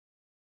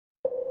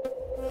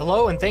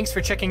Hello and thanks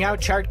for checking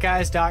out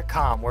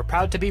TheChartGuys.com. We're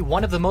proud to be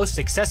one of the most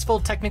successful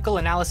technical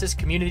analysis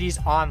communities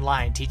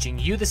online, teaching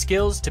you the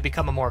skills to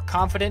become a more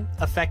confident,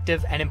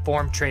 effective, and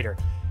informed trader.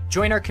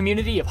 Join our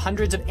community of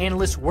hundreds of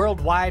analysts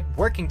worldwide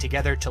working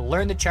together to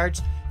learn the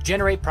charts,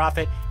 generate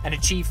profit, and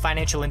achieve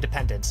financial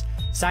independence.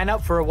 Sign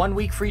up for a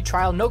 1-week free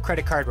trial, no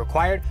credit card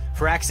required,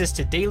 for access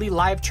to daily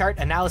live chart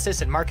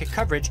analysis and market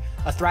coverage,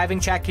 a thriving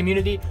chat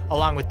community,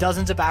 along with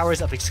dozens of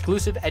hours of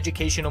exclusive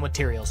educational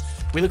materials.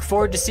 We look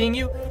forward to seeing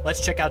you.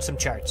 Let's check out some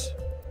charts.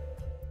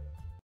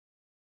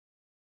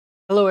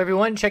 Hello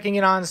everyone, checking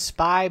in on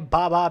SPY,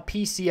 BABA,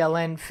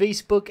 PCLN,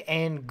 Facebook,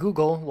 and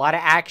Google. A lot of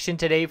action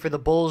today for the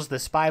bulls, the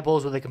SPY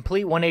bulls, with a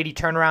complete 180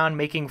 turnaround,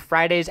 making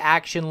Friday's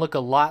action look a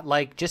lot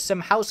like just some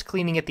house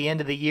cleaning at the end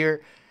of the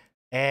year.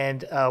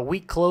 And a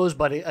week close,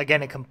 but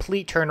again, a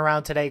complete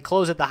turnaround today.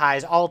 Close at the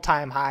highs,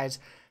 all-time highs.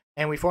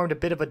 And we formed a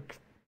bit of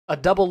a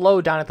double low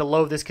down at the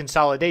low of this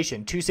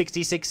consolidation.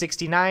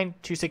 266.69,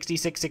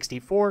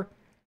 266.64.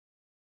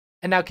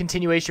 And now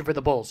continuation for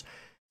the bulls.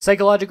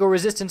 Psychological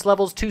resistance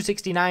levels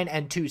 269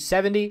 and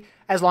 270.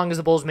 As long as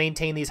the bulls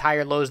maintain these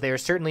higher lows, they are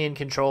certainly in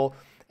control.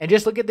 And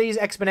just look at these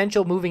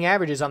exponential moving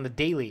averages on the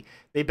daily.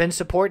 They've been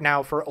support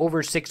now for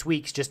over 6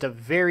 weeks. Just a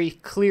very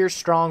clear,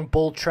 strong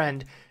bull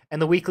trend.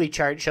 And the weekly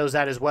chart shows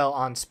that as well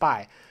on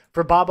SPY.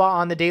 For BABA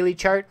on the daily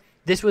chart,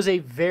 this was a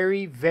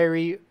very,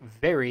 very,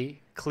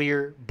 very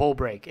clear bull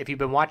break. If you've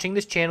been watching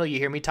this channel, you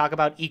hear me talk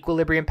about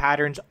equilibrium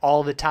patterns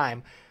all the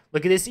time.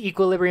 Look at this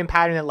equilibrium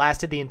pattern that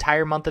lasted the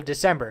entire month of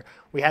December.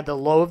 We had the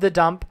low of the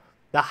dump,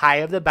 the high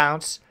of the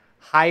bounce,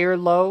 higher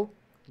low,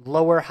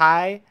 lower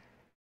high,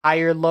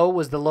 higher low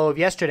was the low of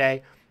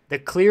yesterday. The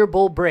clear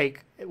bull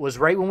break was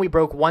right when we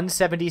broke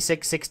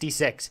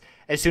 176.66.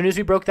 As soon as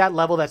we broke that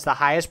level, that's the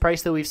highest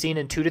price that we've seen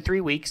in 2 to 3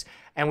 weeks,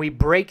 and we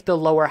break the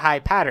lower high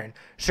pattern.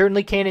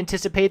 Certainly can't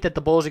anticipate that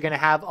the bulls are going to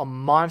have a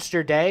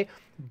monster day,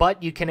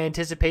 but you can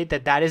anticipate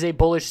that that is a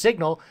bullish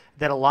signal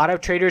that a lot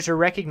of traders are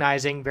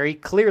recognizing very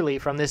clearly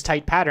from this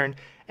tight pattern.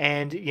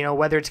 And, you know,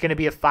 whether it's going to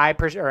be a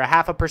 5% or a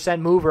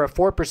 0.5% move or a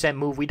 4%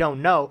 move, we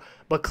don't know.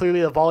 But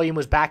clearly the volume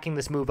was backing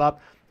this move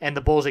up, and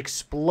the bulls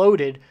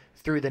exploded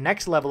through the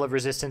next level of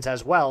resistance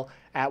as well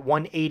at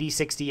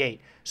 180.68.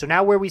 So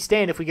now where we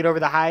stand, if we get over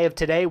the high of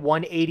today,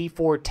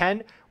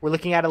 184.10, we're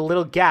looking at a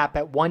little gap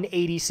at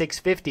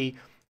 186.50.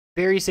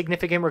 Very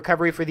significant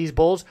recovery for these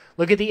bulls.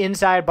 Look at the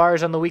inside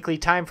bars on the weekly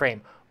time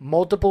frame.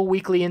 Multiple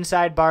weekly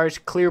inside bars,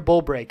 clear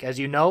bull break. As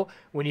you know,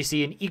 when you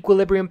see an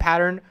equilibrium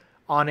pattern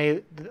on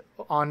a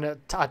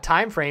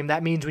time frame,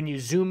 that means when you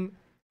zoom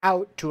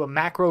out to a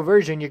macro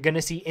version, you're going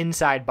to see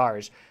inside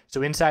bars.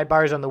 So inside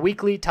bars on the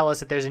weekly tell us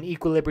that there's an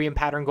equilibrium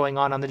pattern going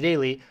on the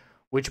daily,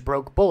 which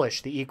broke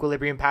bullish. The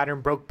equilibrium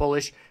pattern broke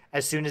bullish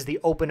as soon as the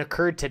open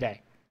occurred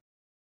today.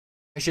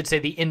 I should say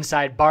the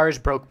inside bars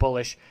broke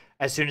bullish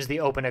as soon as the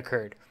open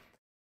occurred.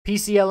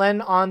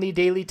 PCLN on the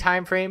daily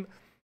time frame,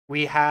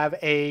 we have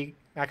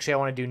actually I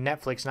want to do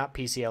Netflix, not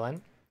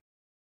PCLN.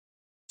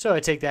 So I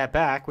take that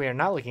back. We are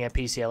not looking at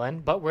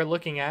PCLN, but we're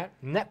looking at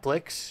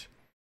Netflix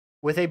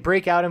with a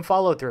breakout and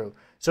follow through.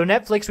 So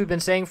Netflix, we've been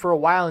saying for a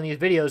while in these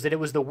videos that it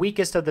was the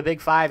weakest of the big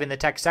five in the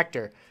tech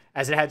sector,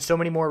 as it had so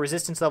many more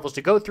resistance levels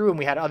to go through, and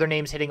we had other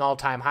names hitting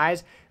all-time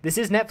highs. This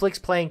is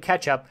Netflix playing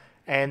catch-up,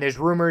 and there's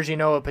rumors, you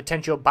know, a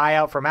potential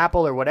buyout from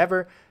Apple or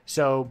whatever,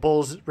 so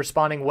bulls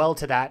responding well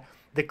to that.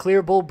 The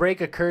clear bull break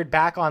occurred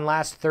back on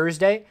last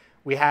Thursday.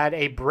 We had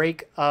a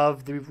break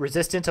of the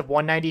resistance of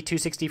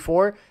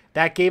 192.64.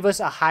 That gave us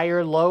a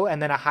higher low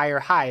and then a higher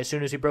high as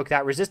soon as we broke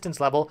that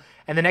resistance level.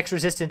 And the next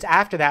resistance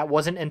after that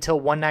wasn't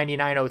until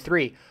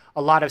 199.03.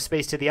 A lot of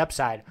space to the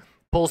upside.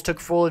 Bulls took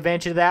full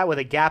advantage of that with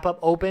a gap up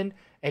open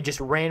and just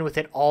ran with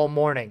it all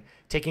morning,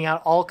 taking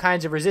out all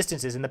kinds of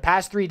resistances. In the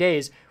past 3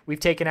 days, we've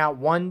taken out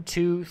 1,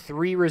 2,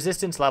 3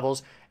 resistance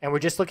levels, and we're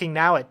just looking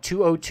now at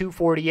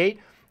 202.48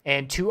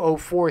 and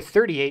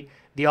 204.38,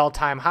 the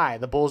all-time high.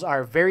 The bulls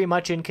are very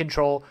much in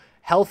control.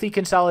 Healthy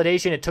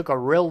consolidation. It took a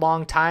real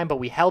long time, but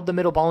we held the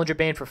middle Bollinger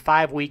Band for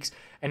 5 weeks,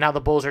 and now the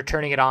bulls are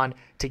turning it on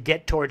to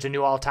get towards a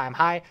new all-time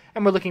high,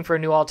 and we're looking for a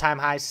new all-time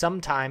high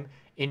sometime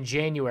in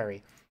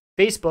January.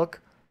 Facebook,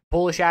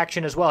 bullish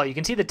action as well. You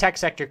can see the tech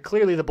sector.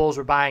 Clearly the bulls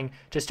were buying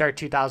to start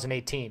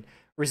 2018.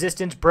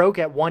 Resistance broke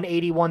at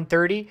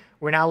 181.30.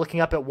 We're now looking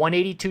up at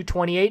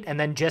 182.28, and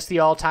then just the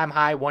all-time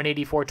high,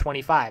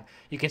 184.25.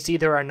 You can see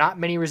there are not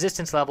many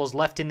resistance levels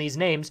left in these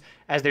names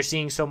as they're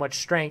seeing so much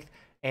strength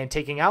and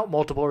taking out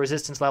multiple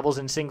resistance levels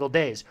in single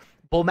days.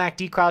 Bull MAC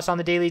decross on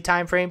the daily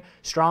time frame,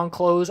 strong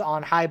close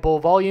on high bull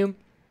volume.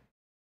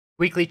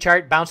 Weekly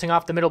chart bouncing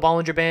off the middle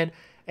Bollinger Band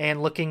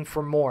and looking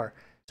for more.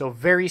 So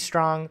very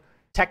strong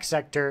tech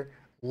sector,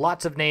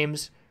 lots of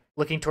names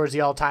looking towards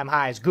the all-time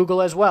highs.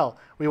 Google as well.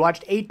 We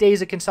watched 8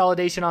 days of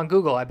consolidation on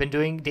Google. I've been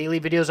doing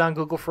daily videos on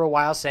Google for a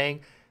while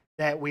saying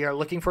that we are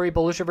looking for a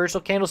bullish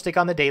reversal candlestick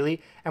on the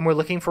daily, and we're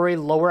looking for a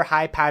lower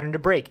high pattern to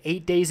break.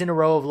 8 days in a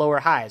row of lower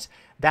highs.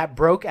 That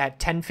broke at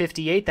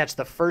 10:58. That's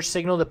the first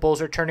signal that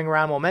bulls are turning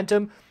around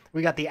momentum.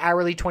 We got the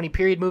hourly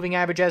 20-period moving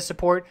average as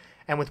support,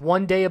 and with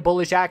 1 day of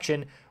bullish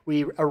action,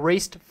 we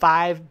erased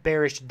 5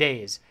 bearish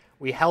days.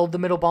 We held the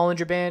middle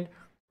Bollinger Band.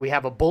 We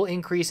have a bull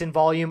increase in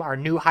volume. Our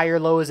new higher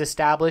low is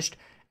established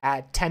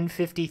at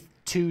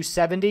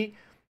 1052.70.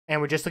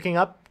 And we're just looking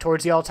up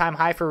towards the all-time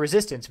high for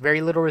resistance. Very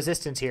little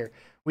resistance here.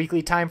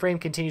 Weekly time frame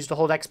continues to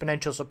hold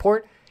exponential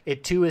support.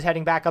 It too is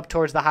heading back up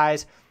towards the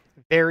highs.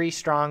 Very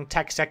strong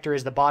tech sector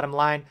is the bottom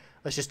line.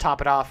 Let's just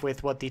top it off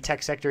with what the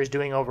tech sector is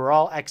doing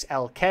overall,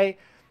 XLK.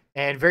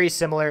 And very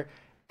similar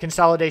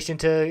consolidation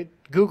to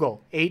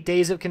Google. 8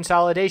 days of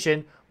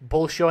consolidation,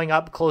 bull showing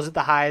up, close at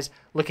the highs,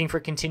 looking for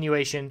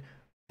continuation.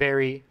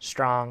 Very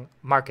strong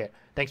market.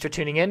 Thanks for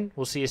tuning in.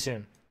 We'll see you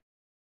soon.